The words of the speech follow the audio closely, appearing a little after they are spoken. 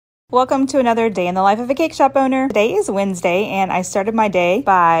Welcome to another day in the life of a cake shop owner. Today is Wednesday and I started my day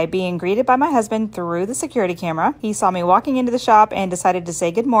by being greeted by my husband through the security camera. He saw me walking into the shop and decided to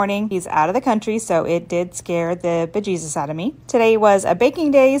say good morning. He's out of the country, so it did scare the bejesus out of me. Today was a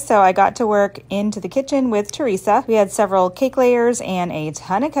baking day, so I got to work into the kitchen with Teresa. We had several cake layers and a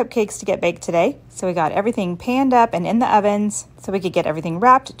ton of cupcakes to get baked today. So we got everything panned up and in the ovens so we could get everything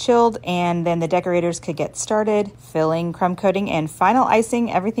wrapped, chilled, and then the decorators could get started, filling, crumb coating, and final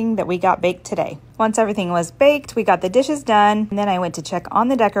icing everything that we got baked today. Once everything was baked, we got the dishes done, and then I went to check on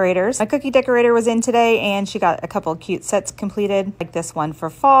the decorators. My cookie decorator was in today, and she got a couple cute sets completed, like this one for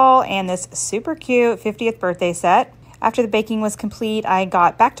fall and this super cute 50th birthday set. After the baking was complete, I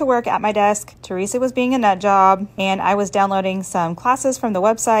got back to work at my desk. Teresa was being a nut job, and I was downloading some classes from the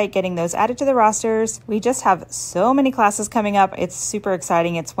website, getting those added to the rosters. We just have so many classes coming up. It's super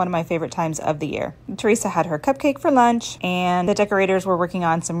exciting. It's one of my favorite times of the year. Teresa had her cupcake for lunch, and the decorators were working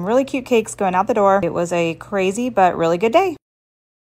on some really cute cakes going out the door. It was a crazy but really good day.